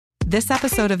This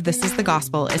episode of This is the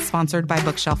Gospel is sponsored by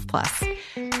Bookshelf Plus.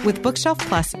 With Bookshelf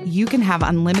Plus, you can have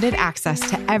unlimited access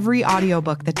to every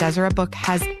audiobook that Deseret Book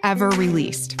has ever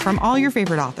released from all your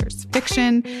favorite authors,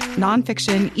 fiction,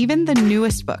 nonfiction, even the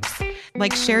newest books,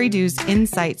 like Sherry Dew's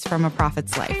Insights from a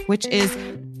Prophet's Life, which is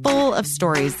full of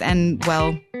stories and,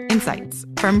 well, insights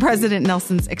from President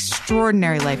Nelson's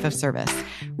extraordinary life of service,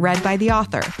 read by the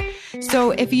author.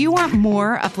 So if you want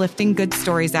more uplifting good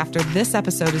stories after this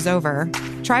episode is over,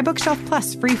 try Bookshelf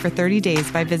Plus free for 30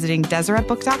 days by visiting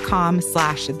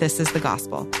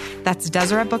DeseretBook.com/thisisthegospel. That's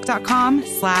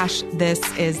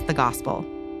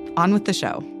DeseretBook.com/thisisthegospel. On with the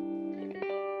show.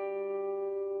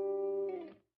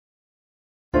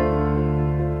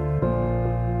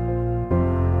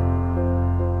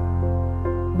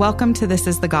 Welcome to This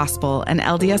is the Gospel, an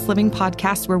LDS Living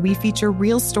podcast where we feature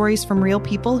real stories from real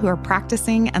people who are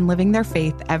practicing and living their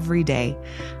faith every day.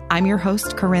 I'm your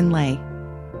host, Corinne Lay.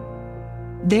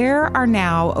 There are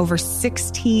now over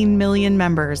 16 million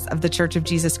members of the Church of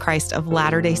Jesus Christ of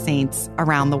Latter-day Saints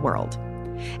around the world.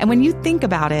 And when you think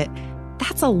about it,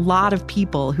 that's a lot of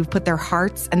people who've put their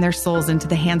hearts and their souls into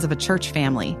the hands of a church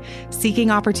family,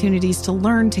 seeking opportunities to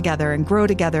learn together and grow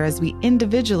together as we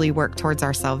individually work towards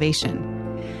our salvation.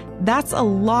 That's a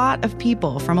lot of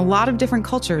people from a lot of different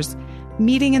cultures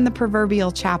meeting in the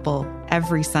proverbial chapel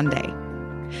every Sunday.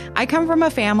 I come from a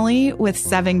family with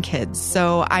 7 kids,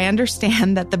 so I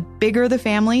understand that the bigger the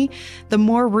family, the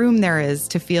more room there is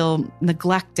to feel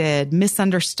neglected,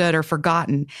 misunderstood, or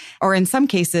forgotten, or in some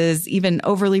cases, even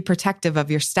overly protective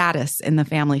of your status in the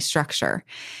family structure.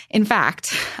 In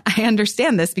fact, I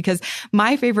understand this because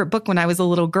my favorite book when I was a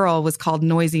little girl was called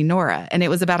Noisy Nora, and it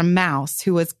was about a mouse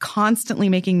who was constantly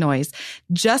making noise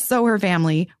just so her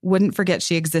family wouldn't forget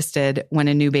she existed when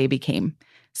a new baby came.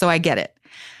 So I get it.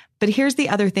 But here's the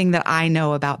other thing that I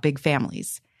know about big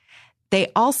families.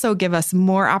 They also give us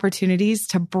more opportunities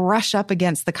to brush up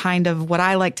against the kind of what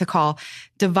I like to call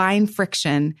divine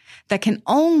friction that can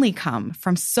only come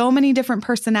from so many different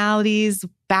personalities,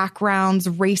 backgrounds,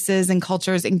 races, and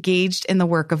cultures engaged in the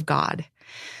work of God.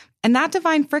 And that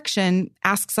divine friction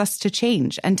asks us to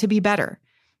change and to be better.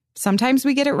 Sometimes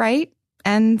we get it right,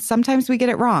 and sometimes we get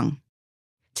it wrong.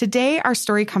 Today, our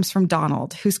story comes from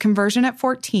Donald, whose conversion at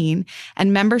 14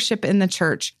 and membership in the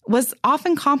church was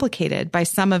often complicated by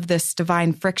some of this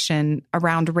divine friction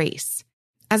around race.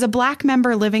 As a Black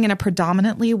member living in a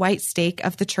predominantly white stake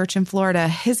of the church in Florida,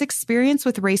 his experience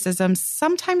with racism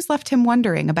sometimes left him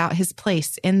wondering about his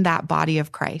place in that body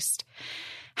of Christ.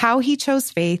 How he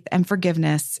chose faith and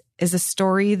forgiveness is a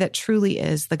story that truly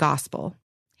is the gospel.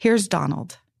 Here's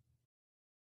Donald.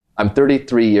 I'm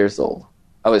 33 years old.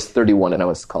 I was 31 and I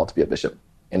was called to be a bishop.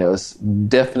 And it was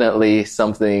definitely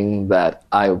something that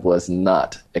I was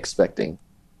not expecting.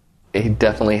 He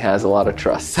definitely has a lot of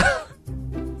trust.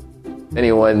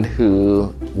 Anyone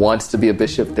who wants to be a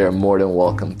bishop, they're more than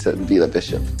welcome to be the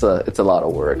bishop. It's a lot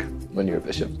of work when you're a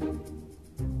bishop.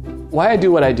 Why I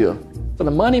do what I do? For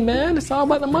the money, man. It's all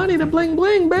about the money, the bling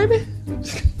bling, baby.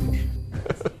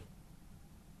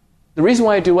 The reason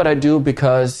why I do what I do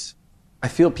because I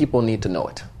feel people need to know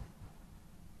it.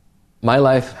 My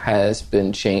life has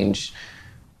been changed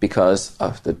because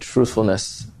of the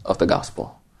truthfulness of the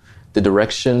gospel, the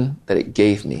direction that it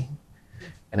gave me.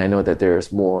 And I know that there are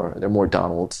more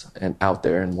Donalds and out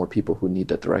there and more people who need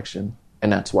that direction.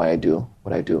 And that's why I do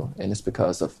what I do. And it's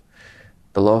because of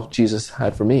the love Jesus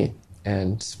had for me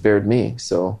and spared me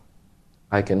so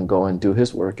I can go and do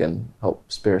his work and help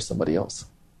spare somebody else.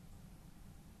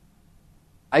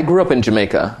 I grew up in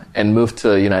Jamaica and moved to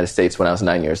the United States when I was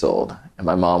 9 years old. And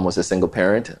my mom was a single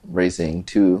parent raising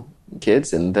 2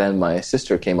 kids. And then my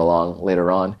sister came along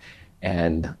later on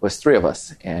and it was 3 of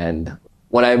us. And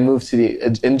when I moved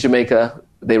in Jamaica,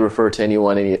 they refer to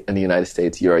anyone in the United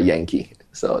States, you're a Yankee.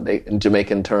 So in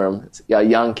Jamaican term, it's yeah,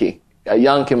 Yankee. Yeah,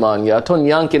 Yankee man, yeah, ton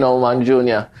Yankee no man,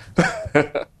 Junior.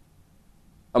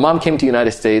 My mom came to the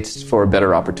United States for a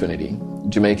better opportunity.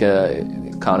 Jamaica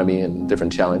economy and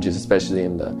different challenges, especially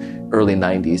in the early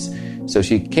 90s. So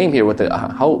she came here with the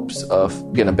hopes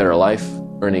of getting a better life,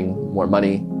 earning more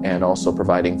money, and also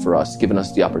providing for us, giving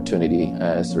us the opportunity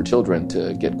as her children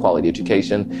to get quality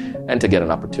education and to get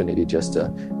an opportunity just to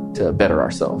better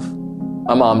ourselves.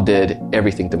 My mom did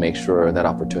everything to make sure that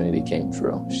opportunity came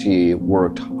through. She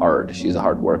worked hard. She's a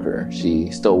hard worker. She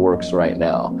still works right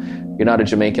now. You're not a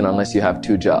Jamaican unless you have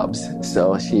 2 jobs.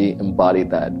 So she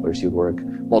embodied that, where she would work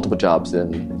multiple jobs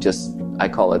and just, I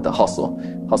call it the hustle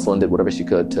and did whatever she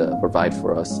could to provide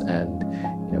for us. And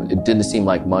it didn't seem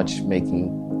like much, making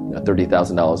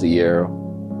 $30,000 a year.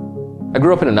 I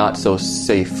grew up in a not so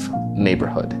safe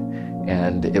neighborhood,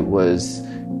 and it was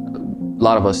A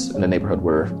lot of us in the neighborhood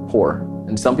were poor,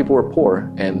 and some people were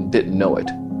poor and didn't know it,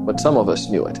 but some of us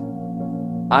knew it.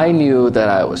 I knew that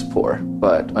I was poor,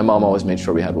 but my mom always made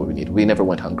sure we had what we needed. We never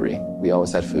went hungry. We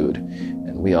always had food,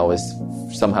 and we always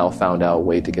somehow found out a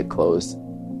way to get clothes.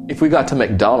 If we got to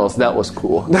McDonald's, that was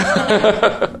cool.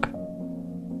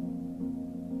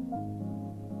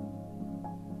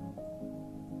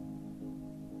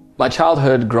 My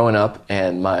childhood growing up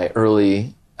and my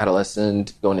early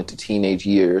adolescent going into teenage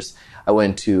years, I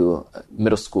went to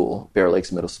middle school, Bear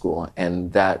Lakes Middle School,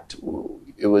 and I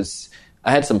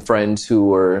had some friends who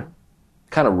were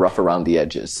kind of rough around the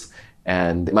edges.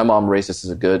 And my mom raised us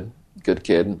as a good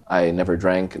kid. I never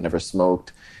drank, never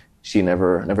smoked. She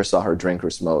never saw her drink or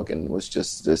smoke, and it was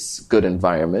just this good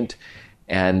environment.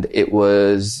 And it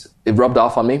rubbed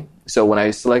off on me. So when I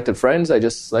selected friends, I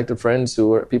just selected friends who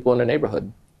were people in the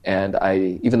neighborhood. And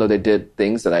even though they did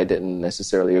things that I didn't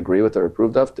necessarily agree with or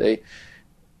approved of, they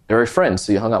were friends,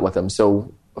 so you hung out with them.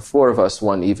 So 4 of us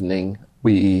one evening,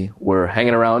 we were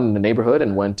hanging around in the neighborhood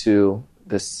and went to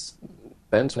this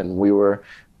bench, and we were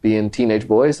being teenage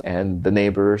boys, and the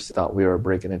neighbors thought we were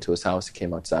breaking into his house. He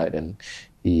came outside and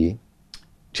he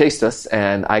chased us,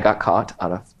 and I got caught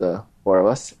out of the 4 of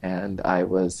us, and I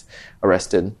was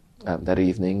arrested that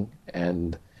evening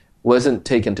and wasn't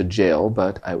taken to jail,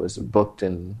 but I was booked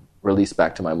and released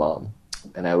back to my mom.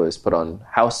 And I was put on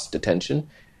house detention.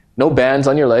 No bands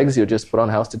on your legs, you're just put on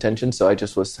house detention. So I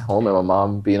just was home, and my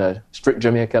mom, being a strict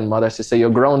Jamaican mother, she said, "You're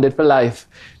grounded for life."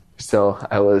 So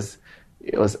I was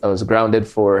grounded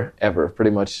forever.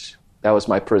 Pretty much that was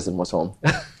my prison, was home.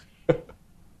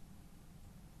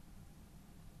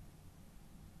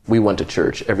 We went to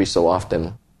church every so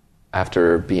often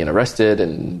after being arrested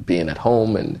and being at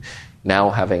home, and now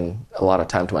having a lot of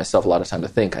time to myself, a lot of time to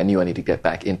think. I knew I needed to get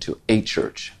back into a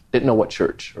church. Didn't know what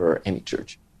church or any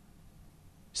church.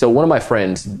 So one of my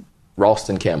friends,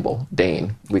 Ralston Campbell,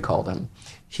 Dane, we called him,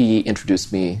 he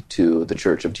introduced me to the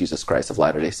Church of Jesus Christ of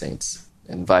Latter-day Saints,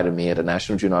 invited me at a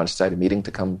National Junior Honor Society meeting to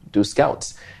come do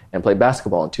scouts and play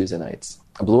basketball on Tuesday nights.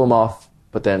 I blew him off,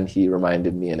 but then he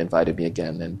reminded me and invited me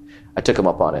again, and I took him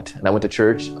up on it. And I went to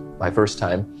church. My first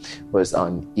time was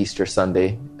on Easter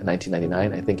Sunday in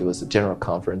 1999. I think it was a general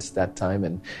conference that time.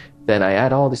 And then I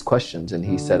had all these questions, and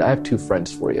he said, "I have 2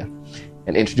 friends for you,"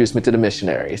 and introduced me to the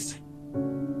missionaries.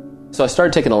 So I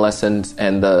started taking the lessons,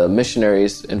 and the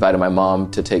missionaries invited my mom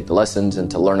to take the lessons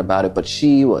and to learn about it, but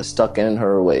she was stuck in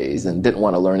her ways and didn't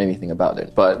want to learn anything about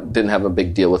it, but didn't have a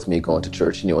big deal with me going to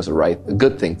church. She knew it was a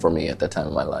good thing for me at that time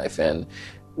in my life. And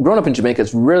growing up in Jamaica,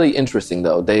 it's really interesting,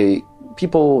 though.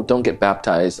 People don't get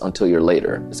baptized until you're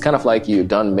later. It's kind of like you're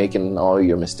done making all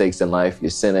your mistakes in life, you're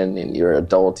sinning, and you're an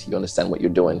adult, you understand what you're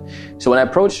doing. So when I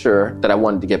approached her that I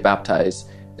wanted to get baptized,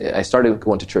 I started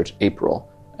going to church April.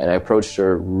 And I approached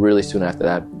her really soon after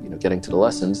that, getting to the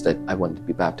lessons, that I wanted to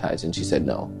be baptized. And she said,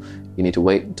 "No, you need to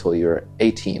wait until you're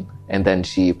 18. And then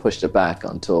she pushed it back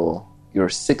until you're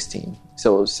 16.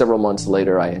 So several months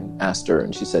later, I asked her,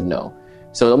 and she said no.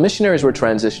 So the missionaries were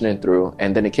transitioning through,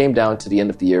 and then it came down to the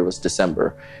end of the year, it was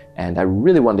December. And I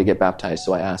really wanted to get baptized,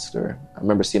 so I asked her. I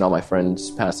remember seeing all my friends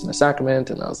passing the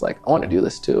sacrament, and I was like, I want to do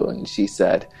this too. And she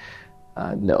said,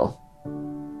 no.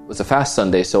 It was a fast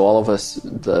Sunday, so all of us,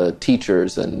 the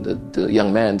teachers and the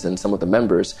young men and some of the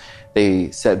members,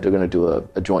 they said they're going to do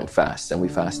a joint fast, and we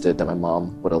fasted that my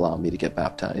mom would allow me to get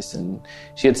baptized. And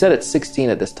she had said at 16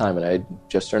 at this time, and I had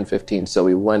just turned 15, so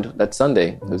we went that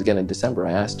Sunday. It was again in December.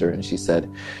 I asked her, and she said,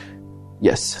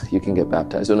 yes, you can get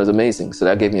baptized. And it was amazing. So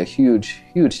that gave me a huge,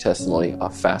 huge testimony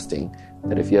of fasting,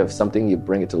 that if you have something, you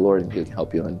bring it to the Lord, and He can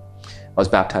help you. And I was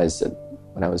baptized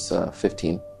when I was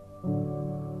 15.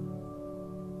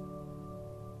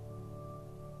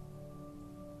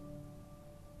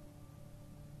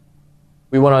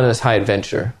 We went on this high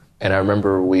adventure, and I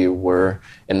remember we were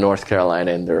in North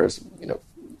Carolina, and there was,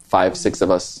 5, 6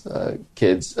 of us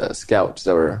kids, scouts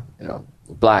that were,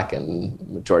 black, and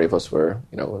the majority of us were,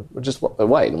 were just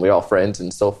white, and we were all friends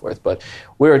and so forth. But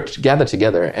we were gathered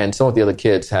together, and some of the other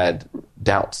kids had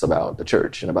doubts about the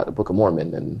church and about the Book of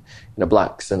Mormon and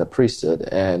blacks and the priesthood.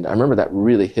 And I remember that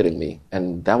really hitting me,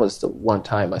 and that was the one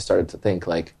time I started to think,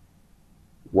 like,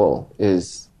 whoa,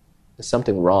 is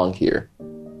something wrong here?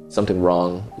 Something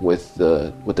wrong with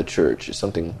the church. There's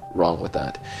something wrong with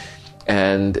that.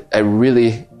 And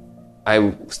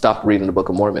I stopped reading the Book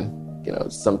of Mormon.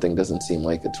 Something doesn't seem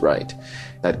like it's right.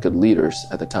 I had good leaders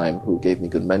at the time who gave me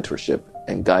good mentorship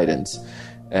and guidance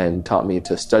and taught me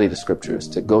to study the scriptures,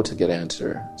 to go to get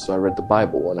answer. So I read the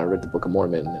Bible and I read the Book of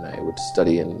Mormon, and I would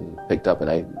study and picked up, and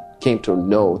I came to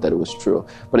know that it was true.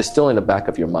 But it's still in the back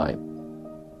of your mind.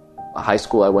 A high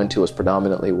school I went to was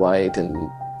predominantly white, and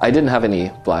I didn't have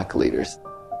any black leaders.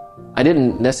 I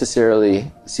didn't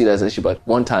necessarily see that as an issue, but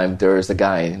one time there was a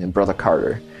guy named Brother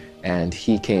Carter, and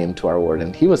he came to our ward,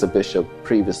 and he was a bishop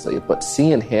previously, but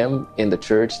seeing him in the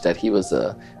church, that he was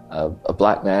a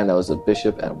black man that was a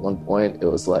bishop at one point, it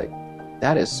was like,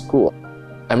 that is cool.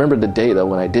 I remember the day, though,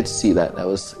 when I did see that,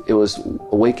 it was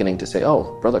awakening to say,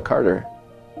 oh, Brother Carter,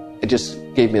 it just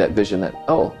gave me that vision that,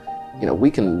 oh, we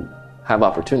can have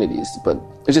opportunities, but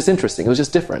it's just interesting. It was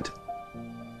just different.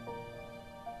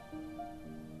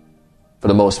 For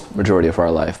the most majority of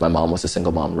our life, my mom was a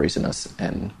single mom raising us,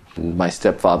 and my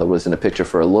stepfather was in the picture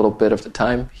for a little bit of the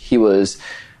time. It was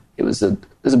an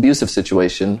abusive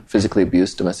situation, physically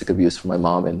abuse, domestic abuse for my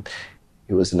mom, and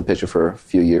he was in the picture for a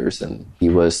few years, and he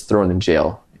was thrown in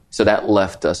jail. So that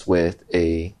left us with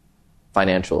a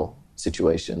financial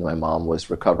situation. My mom was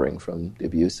recovering from the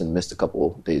abuse and missed a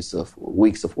couple of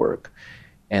weeks of work,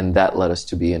 and that led us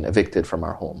to being evicted from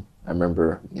our home. I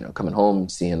remember, coming home,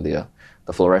 seeing the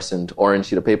fluorescent orange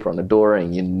sheet of paper on the door,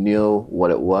 and you knew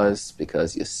what it was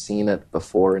because you've seen it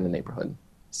before in the neighborhood.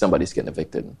 Somebody's getting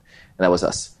evicted, and that was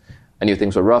us. I knew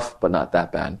things were rough, but not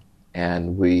that bad.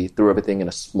 And we threw everything in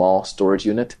a small storage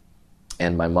unit,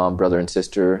 and my mom, brother, and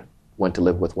sister went to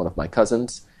live with one of my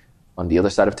cousins on the other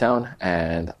side of town,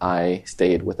 and I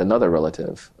stayed with another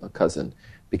relative, a cousin,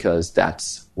 because that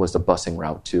was the busing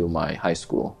route to my high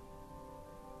school.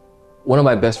 One of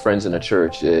my best friends in the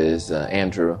church is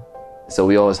Andrew. So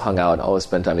we always hung out, always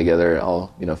spent time together,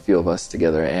 a few of us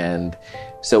together. And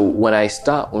so when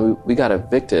we got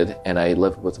evicted and I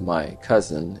lived with my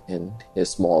cousin in his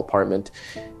small apartment,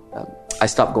 I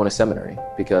stopped going to seminary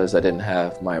because I didn't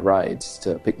have my rides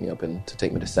to pick me up and to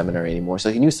take me to seminary anymore. So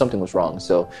he knew something was wrong.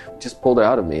 So he just pulled it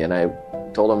out of me, and I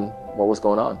told him what was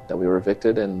going on, that we were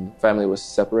evicted and family was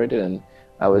separated, and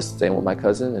I was staying with my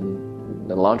cousin in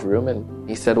the laundry room. And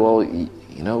he said, well,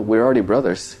 we're already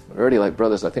brothers. We're already like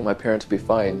brothers. I think my parents would be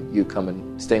fine, you come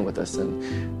and staying with us.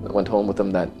 And I went home with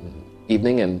them that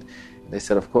evening, and they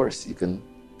said, of course, you can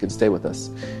stay with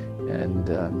us. And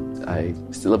I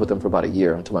still lived with them for about a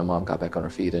year until my mom got back on her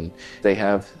feet. And they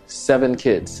have 7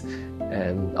 kids,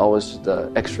 and always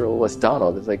the extra was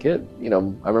Donald. It's like, I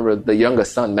remember the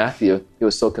youngest son, Matthew, he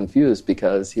was so confused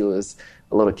because he was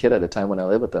a little kid at the time when I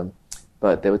lived with them.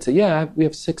 But they would say, yeah, we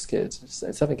have 7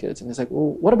 kids. And he's like,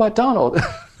 well, what about Donald?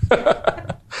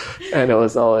 And it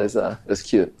was always, it was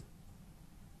cute.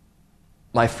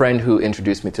 My friend who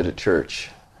introduced me to the church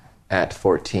at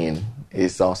 14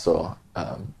 is also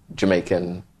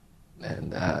Jamaican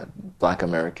and Black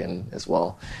American as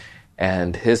well.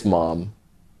 And his mom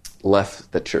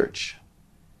left the church.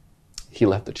 He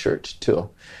left the church too.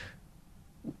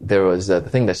 There was the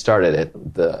thing that started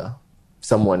it,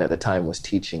 someone at the time was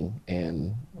teaching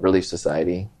in Relief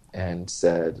Society and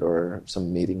said, or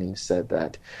some meeting, and said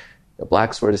that the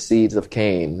blacks were the seeds of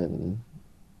Cain, and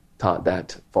taught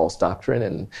that false doctrine.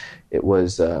 And it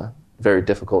was very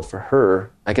difficult for her.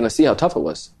 I can see how tough it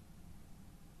was.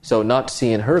 So not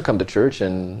seeing her come to church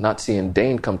and not seeing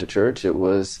Dane come to church, it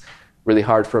was really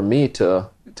hard for me to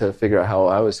figure out how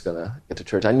I was going to get to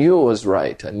church. I knew it was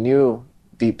right. I knew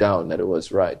deep down that it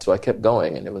was right. So I kept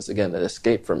going, and it was, again, an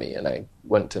escape for me. And I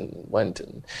went,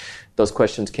 and those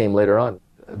questions came later on.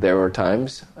 There were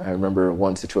times, I remember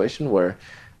one situation where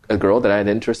a girl that I had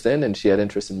interest in, and she had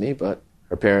interest in me, but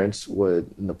her parents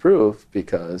wouldn't approve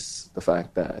because the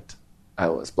fact that I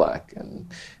was black.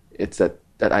 And it's that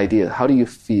idea, how do you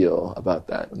feel about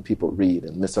that when people read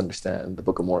and misunderstand the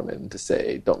Book of Mormon to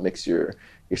say, don't mix your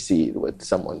seed with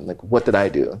someone? Like, what did I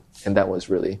do? And that was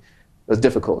really, it was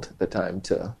difficult at the time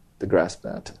to grasp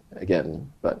that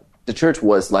again. But the church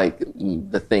was like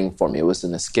the thing for me. It was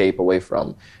an escape away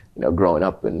from, growing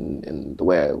up in the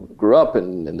way I grew up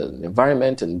and in the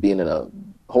environment, and being in a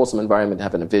wholesome environment,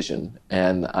 having a vision.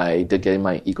 And I did get in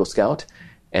my Eagle Scout.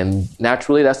 And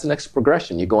naturally, that's the next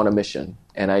progression. You go on a mission.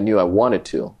 And I knew I wanted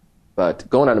to. But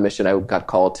going on a mission, I got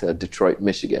called to Detroit,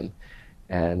 Michigan.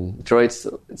 And Detroit's,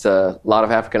 it's a lot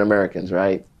of African Americans,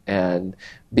 right? And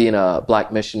being a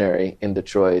black missionary in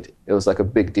Detroit, it was like a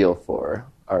big deal for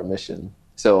our mission.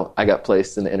 So I got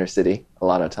placed in the inner city a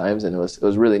lot of times, and it was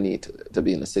really neat to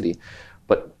be in the city.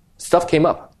 But stuff came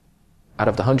up. Out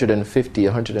of the 150,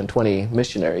 120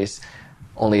 missionaries,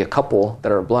 only a couple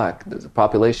that are black. The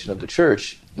population of the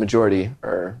church, majority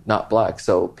are not black.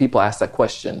 So people ask that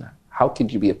question, how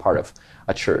could you be a part of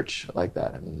a church like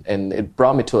that? And it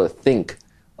brought me to think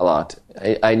a lot.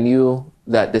 I knew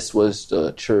that this was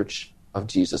the church of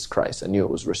Jesus Christ. I knew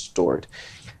it was restored.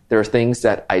 There are things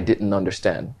that I didn't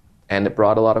understand, and it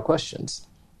brought a lot of questions.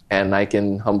 And I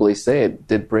can humbly say it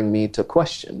did bring me to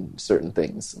question certain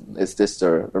things. Is this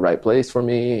the right place for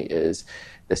me? Is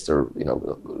is there,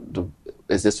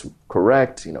 is this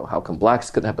correct? How come blacks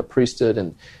couldn't have the priesthood?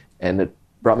 And it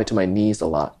brought me to my knees a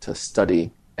lot to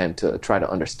study and to try to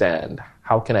understand,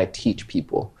 how can I teach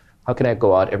people? How can I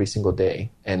go out every single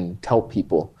day and tell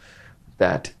people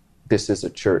that this is a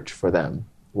church for them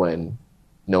when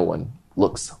no one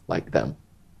looks like them?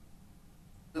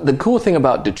 The cool thing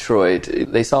about Detroit,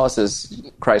 they saw us as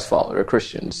Christ follower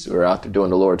Christians who were out there doing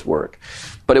the Lord's work.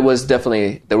 But it was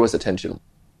definitely, there was a tension.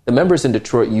 The members in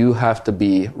Detroit, you have to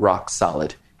be rock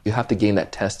solid. You have to gain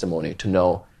that testimony to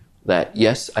know that,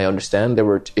 yes, I understand there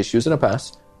were issues in the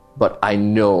past, but I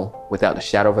know without a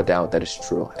shadow of a doubt that it's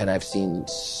true. And I've seen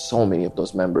so many of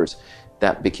those members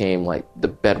that became like the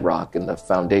bedrock and the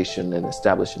foundation and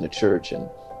establishing the church. And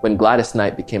when Gladys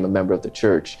Knight became a member of the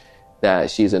church,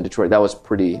 that she's in Detroit, that was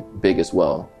pretty big as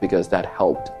well, because that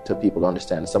helped to people to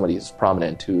understand. Somebody who's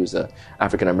prominent, who's an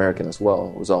African-American as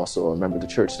well, was also a member of the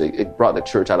church. It brought the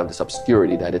church out of this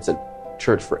obscurity that it's a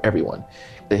church for everyone.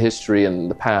 The history and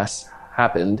the past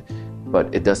happened,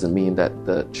 but it doesn't mean that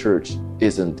the church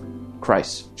isn't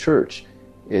Christ's church.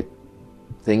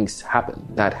 Things happen.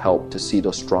 That helped to see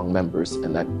those strong members,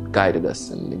 and that guided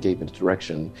us and gave it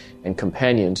direction. And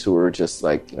companions who were just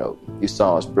like, you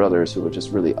saw as brothers who were just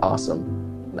really awesome.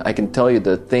 And I can tell you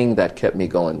the thing that kept me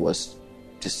going was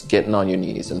just getting on your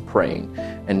knees and praying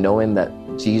and knowing that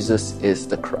Jesus is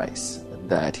the Christ,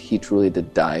 that he truly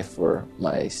did die for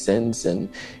my sins and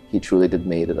he truly did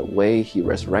made it a way. He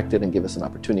resurrected and gave us an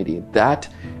opportunity. That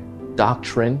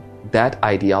doctrine, that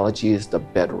ideology is the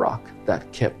bedrock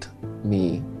that kept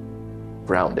me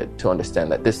grounded to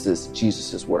understand that this is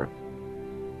Jesus's work.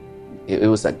 It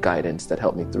was that guidance that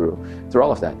helped me through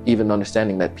all of that, even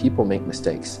understanding that people make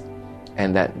mistakes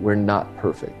and that we're not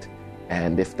perfect.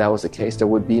 And if that was the case, there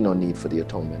would be no need for the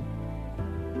atonement.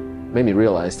 It made me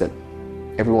realize that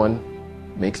everyone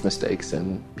makes mistakes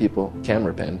and people can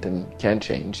repent and can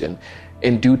change. And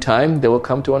in due time, they will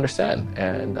come to understand.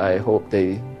 And I hope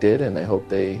they did, and I hope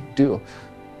they do.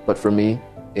 But for me,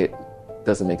 it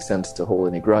doesn't make sense to hold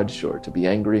any grudge or to be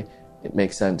angry. It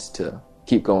makes sense to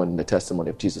keep going in the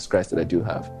testimony of Jesus Christ that I do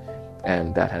have.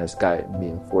 And that has guided me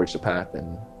and forged a path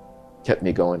and kept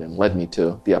me going and led me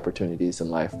to the opportunities in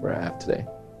life where I have today.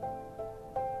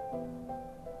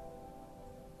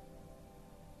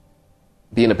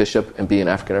 Being a bishop and being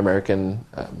African-American,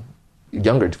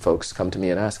 younger folks come to me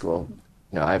and ask, well,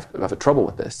 I have trouble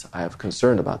with this. I have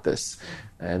concern about this.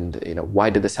 And,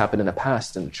 why did this happen in the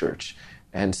past in the church?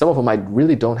 And some of them I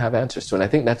really don't have answers to. And I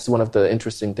think that's one of the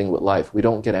interesting things with life. We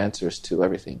don't get answers to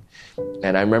everything.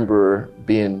 And I remember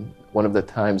being one of the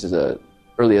times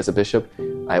early as a bishop,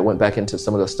 I went back into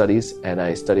some of those studies and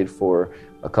I studied for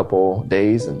a couple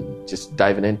days and just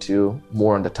diving into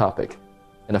more on the topic.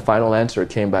 And the final answer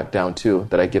came back down to,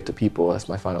 that I give to people as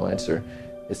my final answer,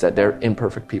 is that they're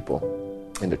imperfect people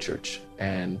in the church.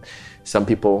 And some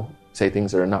people say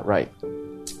things that are not right.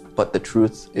 But the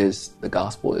truth is the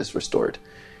gospel is restored.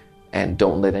 And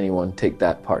don't let anyone take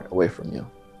that part away from you.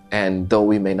 And though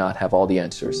we may not have all the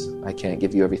answers, I can't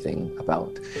give you everything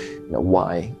about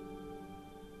why.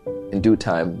 In due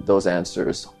time, those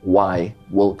answers, why,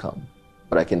 will come.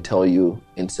 But I can tell you,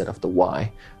 instead of the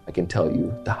why, I can tell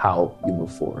you the how you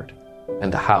move forward.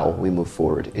 And the how we move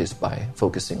forward is by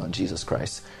focusing on Jesus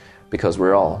Christ. Because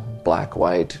we're all black,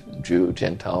 white, Jew,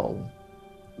 Gentile,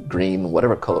 green,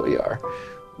 whatever color we are.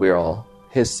 We're all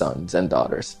his sons and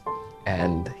daughters,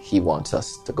 and he wants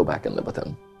us to go back and live with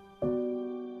him.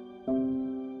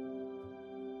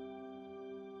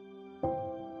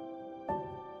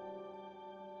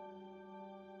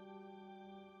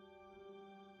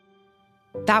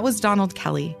 That was Donald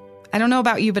Kelly. I don't know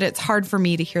about you, but it's hard for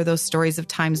me to hear those stories of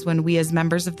times when we as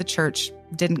members of the church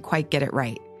didn't quite get it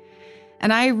right.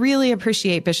 And I really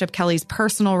appreciate Bishop Kelly's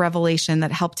personal revelation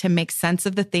that helped him make sense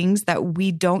of the things that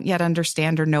we don't yet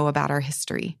understand or know about our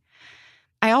history.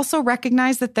 I also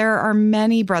recognize that there are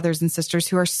many brothers and sisters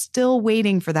who are still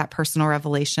waiting for that personal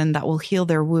revelation that will heal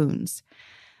their wounds.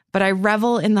 But I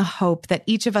revel in the hope that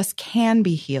each of us can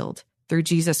be healed through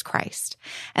Jesus Christ,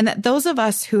 and that those of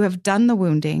us who have done the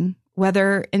wounding,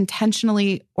 whether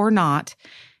intentionally or not,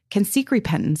 can seek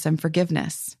repentance and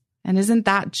forgiveness. And isn't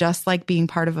that just like being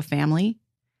part of a family?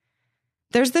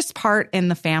 There's this part in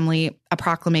The Family, A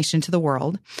Proclamation to the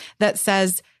World, that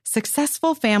says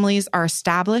successful families are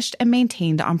established and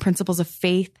maintained on principles of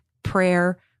faith,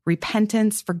 prayer,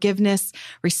 repentance, forgiveness,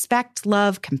 respect,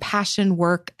 love, compassion,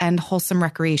 work, and wholesome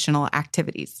recreational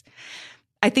activities.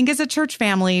 I think as a church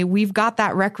family, we've got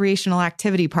that recreational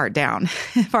activity part down,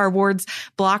 if our ward's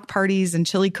block parties and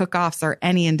chili cook-offs are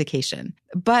any indication.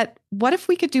 But what if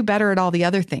we could do better at all the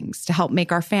other things to help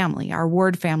make our family, our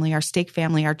ward family, our stake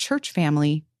family, our church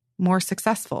family more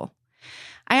successful?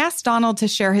 I asked Donald to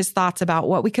share his thoughts about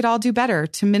what we could all do better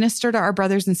to minister to our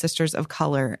brothers and sisters of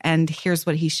color, and here's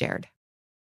what he shared.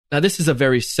 Now, this is a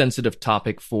very sensitive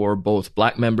topic for both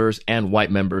Black members and white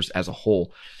members as a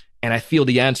whole, and I feel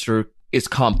the answer is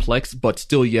complex, but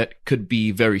still yet could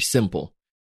be very simple.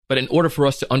 But in order for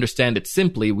us to understand it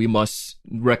simply, we must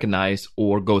recognize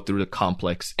or go through the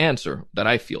complex answer that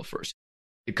I feel first.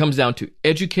 It comes down to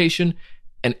education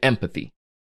and empathy.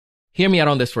 Hear me out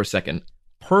on this for a second.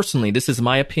 Personally, this is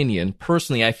my opinion.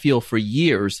 Personally, I feel for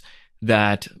years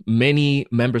that many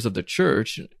members of the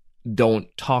church don't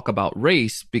talk about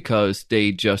race because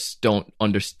they just don't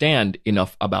understand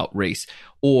enough about race,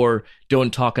 or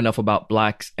don't talk enough about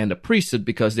Blacks and the priesthood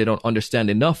because they don't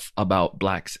understand enough about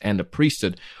Blacks and the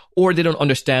priesthood, or they don't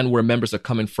understand where members are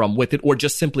coming from with it, or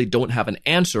just simply don't have an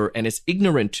answer and is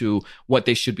ignorant to what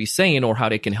they should be saying or how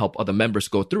they can help other members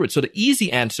go through it. So the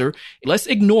easy answer, let's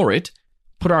ignore it,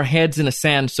 put our heads in the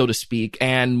sand, so to speak,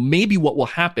 and maybe what will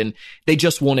happen, they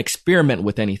just won't experiment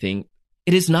with anything.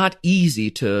 It is not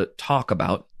easy to talk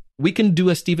about. We can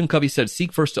do as Stephen Covey said,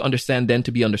 seek first to understand, then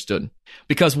to be understood.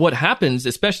 Because what happens,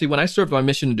 especially when I served my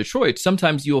mission in Detroit,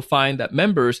 sometimes you'll find that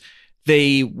members,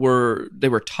 they were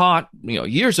taught,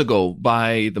 years ago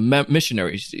by the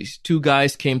missionaries. These two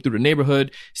guys came through the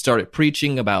neighborhood, started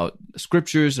preaching about the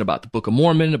scriptures and about the Book of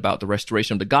Mormon, about the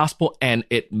restoration of the gospel, and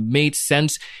it made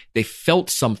sense. They felt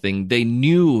something. They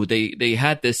knew. They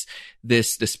had the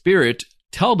Spirit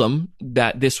tell them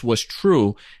that this was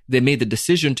true. They made the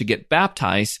decision to get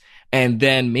baptized. And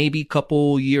then maybe a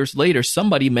couple years later,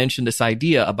 somebody mentioned this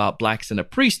idea about Blacks in the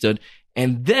priesthood.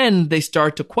 And then they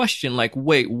start to question, like,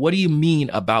 wait, what do you mean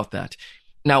about that?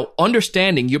 Now,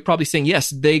 understanding, you're probably saying, yes,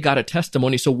 they got a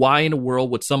testimony. So why in the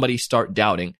world would somebody start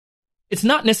doubting? It's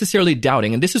not necessarily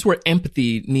doubting. And this is where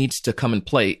empathy needs to come in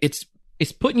play. It's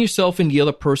putting yourself in the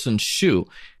other person's shoe.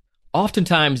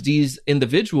 Oftentimes, these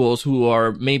individuals who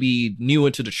are maybe new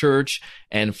into the church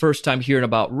and first time hearing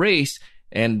about race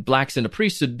and Blacks in the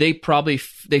priesthood, they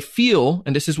feel,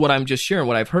 and this is what I'm just sharing,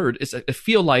 what I've heard, is I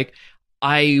feel like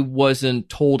I wasn't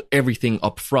told everything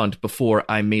up front before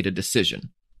I made a decision.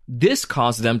 This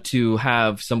caused them to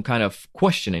have some kind of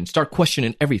questioning, start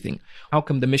questioning everything. How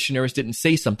come the missionaries didn't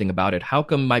say something about it? How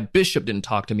come my bishop didn't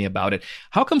talk to me about it?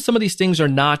 How come some of these things are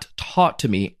not taught to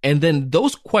me? And then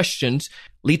those questions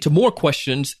lead to more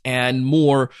questions and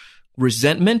more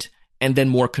resentment, and then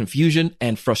more confusion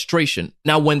and frustration.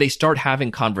 Now, when they start having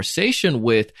conversation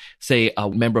with, say, a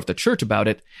member of the church about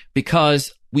it,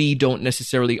 because we don't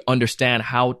necessarily understand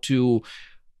how to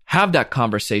have that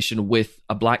conversation with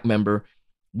a Black member,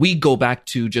 we go back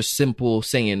to just simple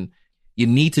saying, you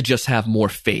need to just have more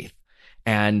faith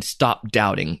and stop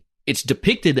doubting. It's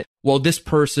depicted, well, this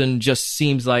person just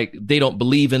seems like they don't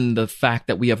believe in the fact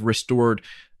that we have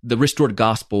the restored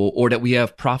gospel, or that we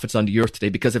have prophets on the earth today,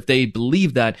 because if they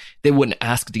believe that, they wouldn't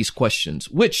ask these questions,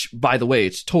 which, by the way,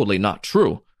 it's totally not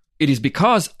true. It is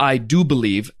because I do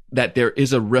believe that there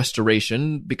is a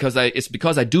restoration, it's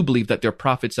because I do believe that there are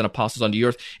prophets and apostles on the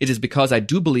earth. It is because I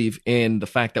do believe in the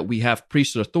fact that we have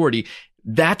priesthood authority.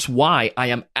 That's why I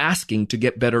am asking to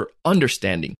get better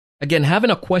understanding. Again, having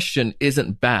a question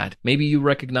isn't bad. Maybe you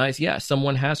recognize,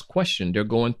 someone has questioned. They're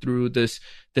going through this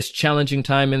challenging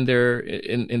time in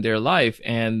their life,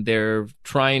 and they're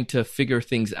trying to figure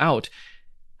things out.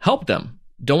 Help them.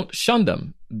 Don't shun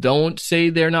them. Don't say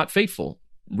they're not faithful.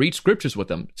 Read scriptures with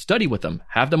them. Study with them.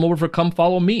 Have them over for come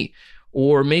follow me.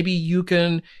 Or maybe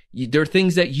there are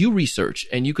things that you research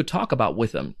and you could talk about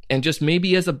with them. And just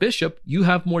maybe as a bishop, you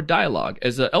have more dialogue.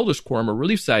 As an elders quorum or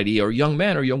relief society or young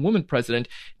man or young woman president,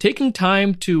 taking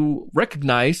time to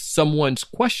recognize someone's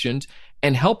questions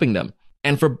and helping them.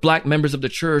 And for Black members of the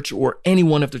church or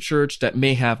anyone of the church that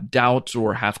may have doubts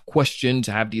or have questions,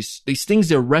 have these things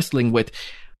they're wrestling with,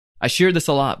 I share this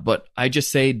a lot, but I just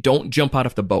say, don't jump out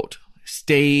of the boat.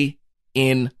 Stay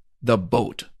in the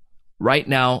boat. Right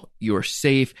now, you're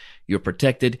safe, you're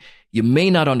protected. You may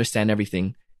not understand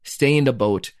everything. Stay in the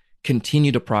boat,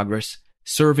 continue to progress,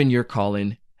 serve in your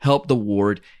calling, help the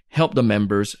ward, help the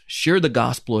members, share the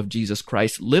gospel of Jesus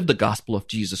Christ, live the gospel of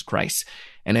Jesus Christ.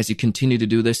 And as you continue to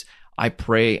do this, I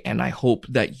pray and I hope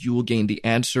that you will gain the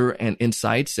answer and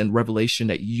insights and revelation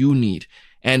that you need.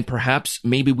 And perhaps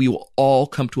maybe we will all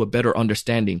come to a better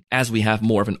understanding as we have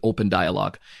more of an open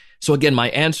dialogue. So again, my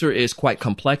answer is quite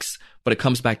complex, but it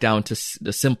comes back down to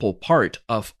the simple part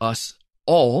of us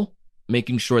all,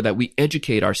 making sure that we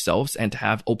educate ourselves and to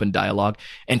have open dialogue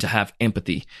and to have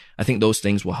empathy. I think those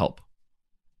things will help.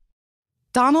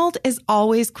 Donald is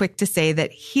always quick to say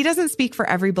that he doesn't speak for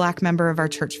every Black member of our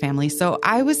church family, so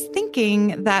I was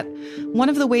thinking that one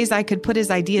of the ways I could put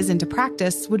his ideas into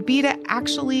practice would be to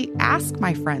actually ask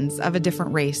my friends of a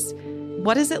different race,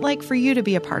 what is it like for you to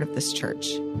be a part of this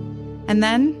church? And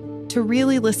then to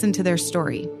really listen to their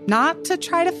story, not to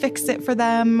try to fix it for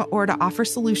them or to offer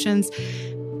solutions,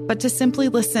 but to simply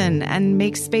listen and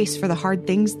make space for the hard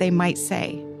things they might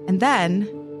say. And then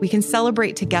we can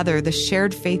celebrate together the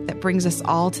shared faith that brings us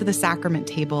all to the sacrament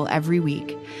table every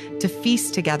week to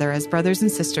feast together as brothers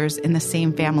and sisters in the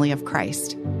same family of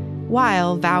Christ,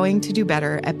 while vowing to do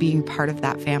better at being part of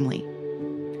that family.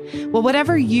 Well,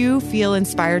 whatever you feel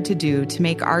inspired to do to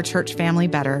make our church family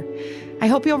better, I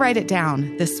hope you'll write it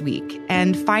down this week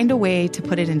and find a way to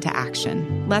put it into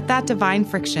action. Let that divine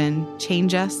friction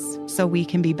change us so we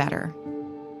can be better.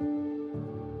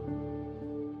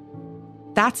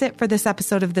 That's it for this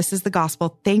episode of This is the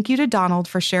Gospel. Thank you to Donald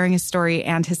for sharing his story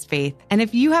and his faith. And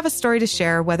if you have a story to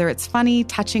share, whether it's funny,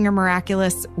 touching, or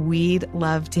miraculous, we'd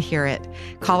love to hear it.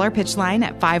 Call our pitch line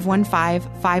at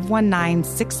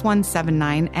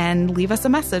 515-519-6179 and leave us a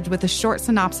message with a short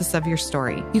synopsis of your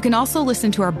story. You can also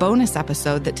listen to our bonus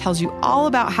episode that tells you all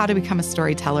about how to become a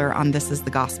storyteller on This is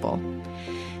the Gospel.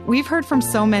 We've heard from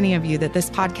so many of you that this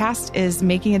podcast is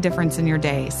making a difference in your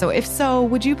day. So if so,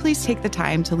 would you please take the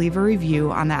time to leave a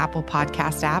review on the Apple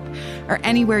Podcast app or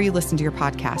anywhere you listen to your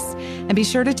podcasts? And be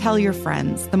sure to tell your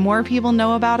friends. The more people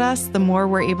know about us, the more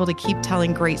we're able to keep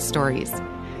telling great stories.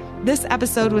 This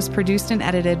episode was produced and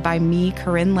edited by me,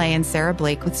 Corinne Lay, and Sarah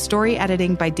Blake, with story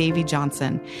editing by Davey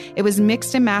Johnson. It was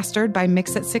mixed and mastered by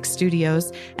Mix at 6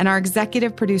 Studios, and our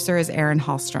executive producer is Aaron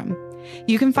Hallstrom.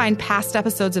 You can find past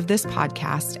episodes of this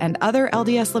podcast and other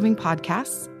LDS Living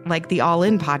podcasts, like the All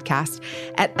In podcast,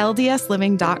 at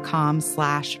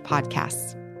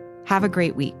ldsliving.com/podcasts. Have a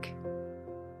great week.